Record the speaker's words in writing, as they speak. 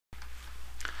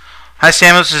Hi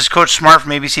Samuel, this is Coach Smart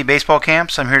from ABC Baseball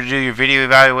Camps. I'm here to do your video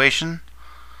evaluation.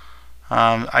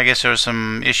 I guess there were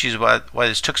some issues why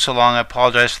this took so long. I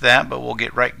apologize for that, but we'll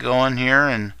get right going here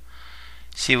and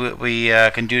see what we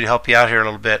can do to help you out here a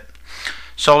little bit.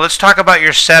 So let's talk about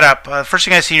your setup. First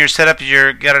thing I see in your setup is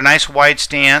you've got a nice wide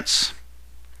stance,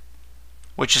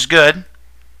 which is good.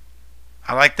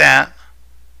 I like that.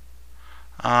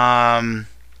 From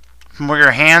where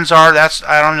your hands are,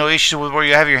 I don't know issues with where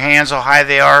you have your hands, how high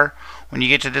they are. When you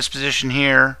get to this position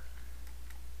here,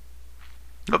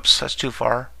 oops, that's too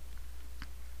far.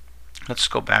 Let's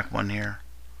go back one here.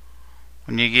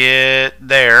 When you get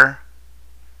there,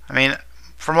 I mean,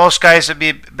 for most guys it'd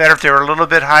be better if they were a little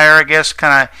bit higher, I guess,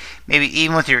 kind of maybe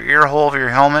even with your ear hole of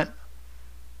your helmet.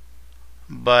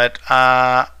 But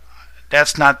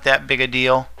that's not that big a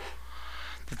deal.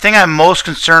 The thing I'm most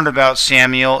concerned about,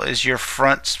 Samuel, is your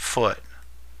front foot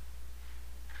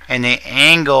and the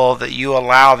angle that you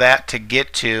allow that to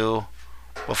get to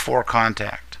before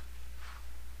contact.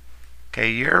 Okay,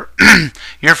 your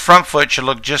your front foot should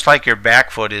look just like your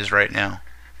back foot is right now.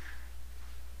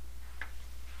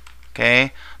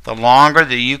 Okay, the longer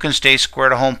that you can stay square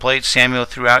to home plate, Samuel,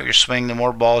 throughout your swing, the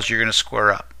more balls you're going to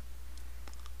square up.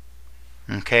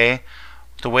 Okay,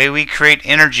 the way we create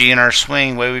energy in our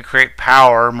swing, the way we create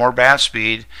power, more bat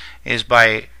speed, is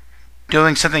by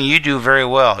doing something you do very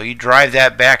well. You drive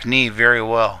that back knee very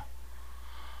well.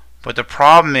 But the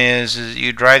problem is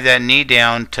you drive that knee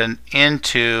down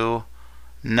into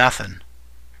nothing.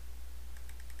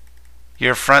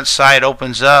 Your front side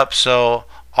opens up, so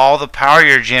all the power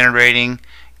you're generating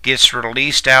gets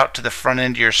released out to the front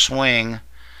end of your swing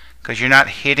because you're not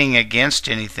hitting against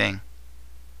anything.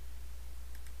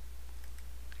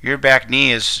 Your back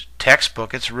knee is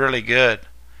textbook. It's really good.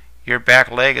 Your back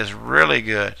leg is really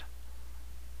good.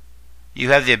 You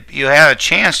have a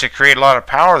chance to create a lot of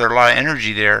power there, a lot of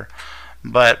energy there,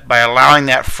 but by allowing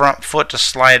that front foot to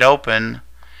slide open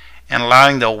and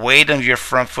allowing the weight of your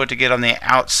front foot to get on the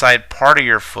outside part of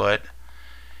your foot,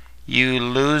 you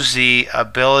lose the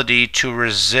ability to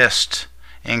resist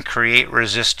and create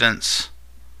resistance.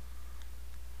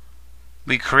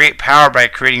 We create power by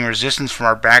creating resistance from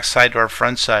our backside to our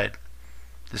front side.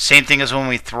 The same thing as when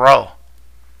we throw.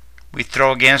 We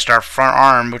throw against our front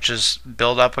arm, which is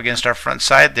built up against our front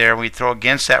side there. We throw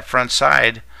against that front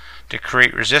side to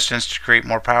create resistance, to create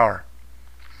more power.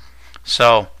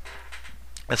 So,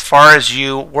 as far as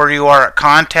where you are at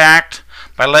contact,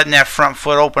 by letting that front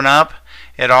foot open up,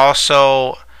 it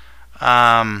also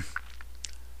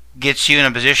gets you in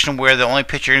a position where the only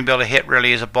pitch you're going to be able to hit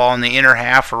really is a ball in the inner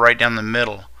half or right down the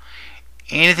middle.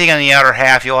 Anything on the outer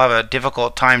half, you'll have a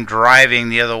difficult time driving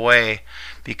the other way,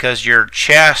 because your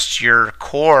chest, your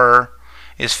core,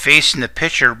 is facing the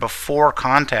pitcher before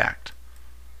contact.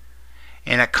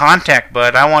 And at contact,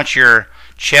 bud, I want your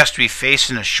chest to be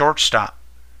facing the shortstop.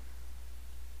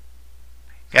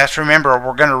 You guys remember,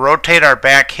 we're going to rotate our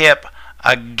back hip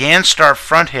against our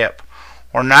front hip.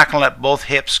 We're not going to let both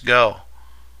hips go.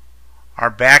 Our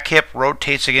back hip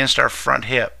rotates against our front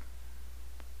hip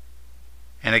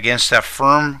and against that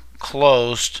firm,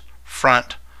 closed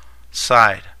front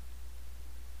side.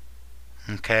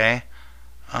 Okay,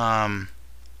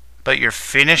 but your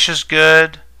finish is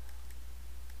good.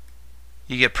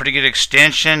 You get pretty good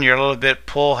extension. You're a little bit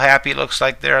pull happy, it looks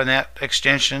like there on that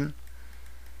extension.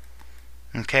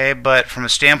 Okay, but from a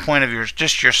standpoint of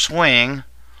just your swing,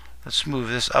 let's move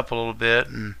this up a little bit,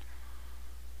 and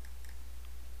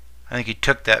I think he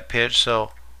took that pitch.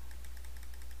 So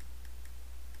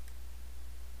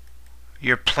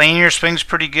your plane, your swing's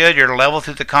pretty good. You're level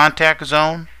through the contact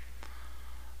zone.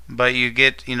 But you're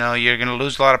going to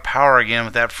lose a lot of power again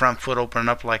with that front foot opening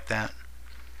up like that.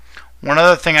 One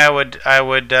other thing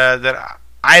that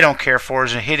I don't care for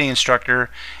as a hitting instructor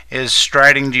is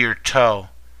striding to your toe.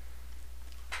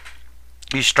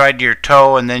 You stride to your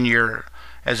toe, and then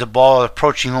as a ball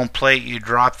approaching home plate, you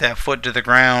drop that foot to the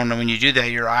ground, and when you do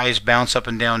that, your eyes bounce up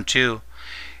and down too.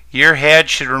 Your head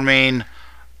should remain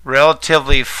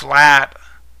relatively flat,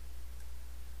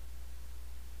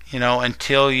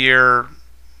 until your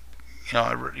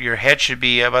head should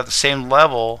be about the same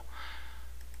level,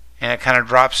 and it kind of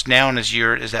drops down as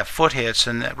that foot hits,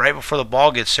 and right before the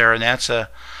ball gets there, and that's a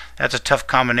tough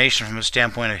combination from a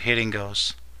standpoint of hitting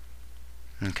goes.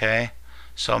 Okay,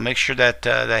 so make sure that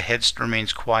that head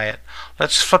remains quiet.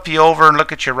 Let's flip you over and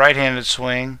look at your right-handed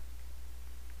swing.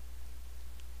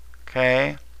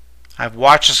 Okay, I've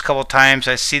watched this a couple times.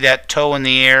 I see that toe in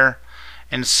the air,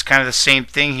 and it's kind of the same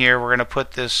thing here. We're going to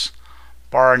put this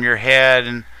bar on your head,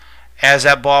 and as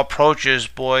that ball approaches,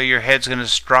 boy, your head's going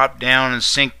to drop down and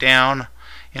sink down,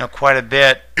 quite a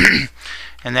bit.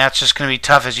 And that's just going to be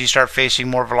tough as you start facing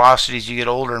more velocity as you get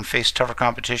older and face tougher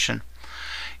competition.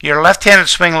 Your left-handed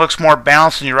swing looks more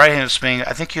balanced than your right-handed swing.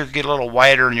 I think you could get a little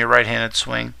wider in your right-handed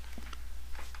swing.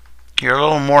 You're a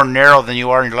little more narrow than you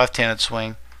are in your left-handed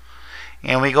swing.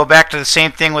 And we go back to the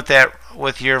same thing with that,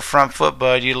 with your front foot,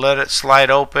 bud. You let it slide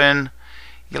open.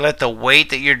 You let the weight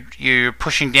that you're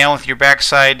pushing down with your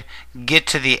backside get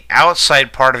to the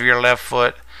outside part of your left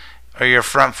foot or your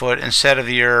front foot instead of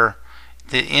the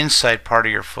inside part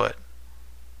of your foot.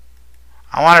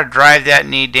 I want to drive that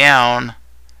knee down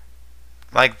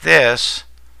like this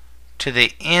to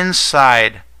the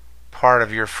inside part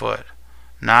of your foot,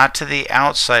 not to the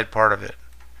outside part of it.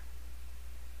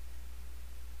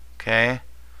 Okay,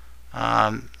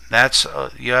 that's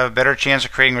you have a better chance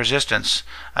of creating resistance.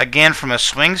 Again, from a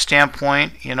swing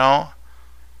standpoint, you know,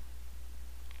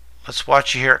 let's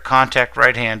watch you here at contact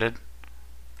right-handed.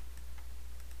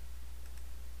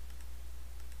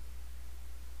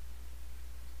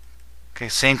 Okay,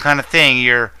 same kind of thing.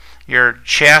 Your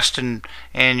chest and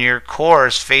your core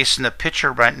is facing the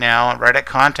pitcher right now, right at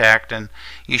contact, and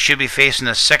you should be facing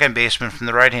the second baseman from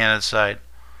the right-handed side.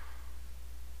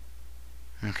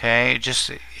 Okay,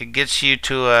 it gets you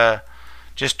to a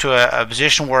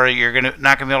position where you're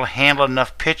not gonna be able to handle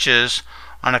enough pitches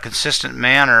on a consistent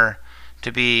manner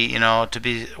to be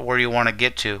where you want to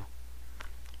get to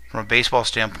from a baseball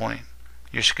standpoint.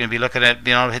 You're just going to be looking at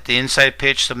being able to hit the inside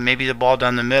pitch, so maybe the ball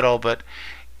down the middle, but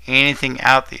anything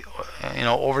out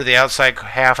over the outside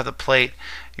half of the plate,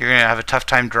 you're going to have a tough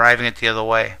time driving it the other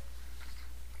way.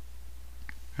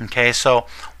 Okay, so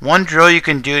one drill you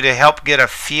can do to help get a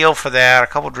feel for that, a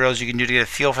couple drills you can do to get a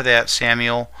feel for that,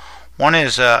 Samuel. One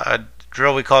is a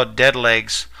drill we call dead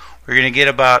legs. We're going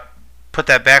to put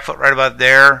that back foot right about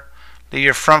there, leave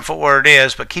your front foot where it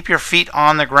is, but keep your feet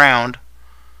on the ground.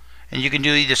 And you can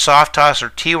do either soft toss or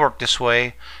tee work this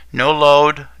way. No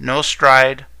load, no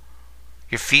stride.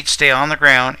 Your feet stay on the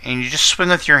ground, and you just swing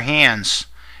with your hands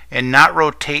and not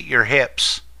rotate your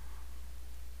hips.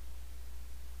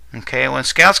 Okay, when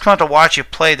scouts come out to watch you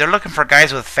play, they're looking for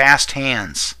guys with fast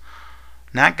hands,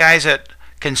 not guys that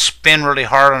can spin really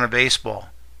hard on a baseball.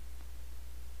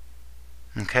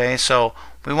 Okay, so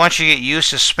we want you to get used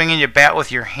to swinging your bat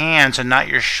with your hands and not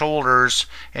your shoulders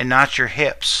and not your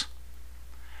hips.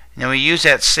 And then we use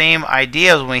that same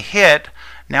idea when we hit.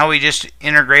 Now we just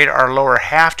integrate our lower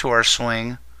half to our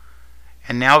swing,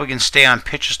 and now we can stay on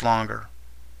pitches longer.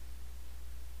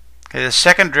 Okay, the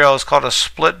second drill is called a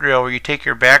split drill, where you take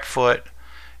your back foot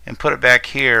and put it back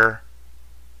here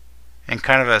in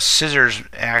kind of a scissors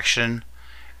action.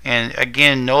 And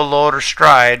again, no load or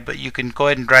stride, but you can go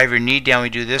ahead and drive your knee down. We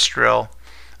do this drill,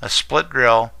 a split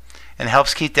drill, and it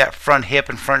helps keep that front hip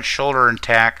and front shoulder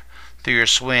intact through your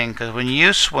swing. Because when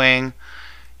you swing,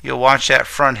 you'll watch that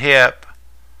front hip.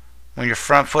 When your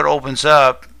front foot opens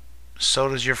up, so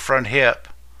does your front hip,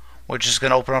 which is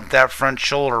going to open up that front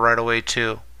shoulder right away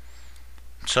too.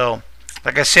 So,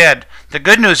 like I said, the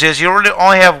good news is you really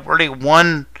only have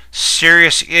one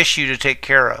serious issue to take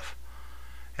care of,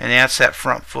 and that's that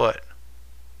front foot.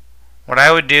 What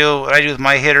I do with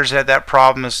my hitters that have that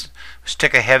problem is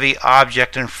stick a heavy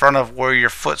object in front of where your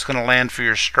foot's going to land for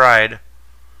your stride,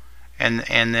 and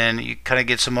then you kind of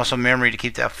get some muscle memory to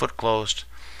keep that foot closed.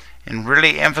 And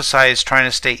really emphasize trying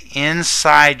to stay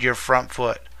inside your front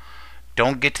foot.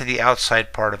 Don't get to the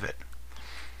outside part of it.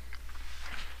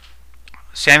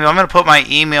 Samuel, I'm going to put my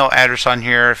email address on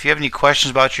here. If you have any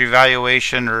questions about your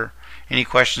evaluation or any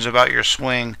questions about your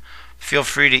swing, feel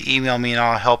free to email me and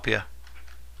I'll help you.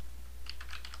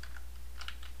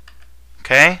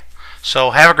 Okay?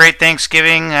 So have a great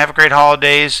Thanksgiving, have a great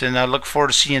holidays, and I look forward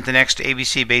to seeing you at the next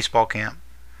ABC baseball camp.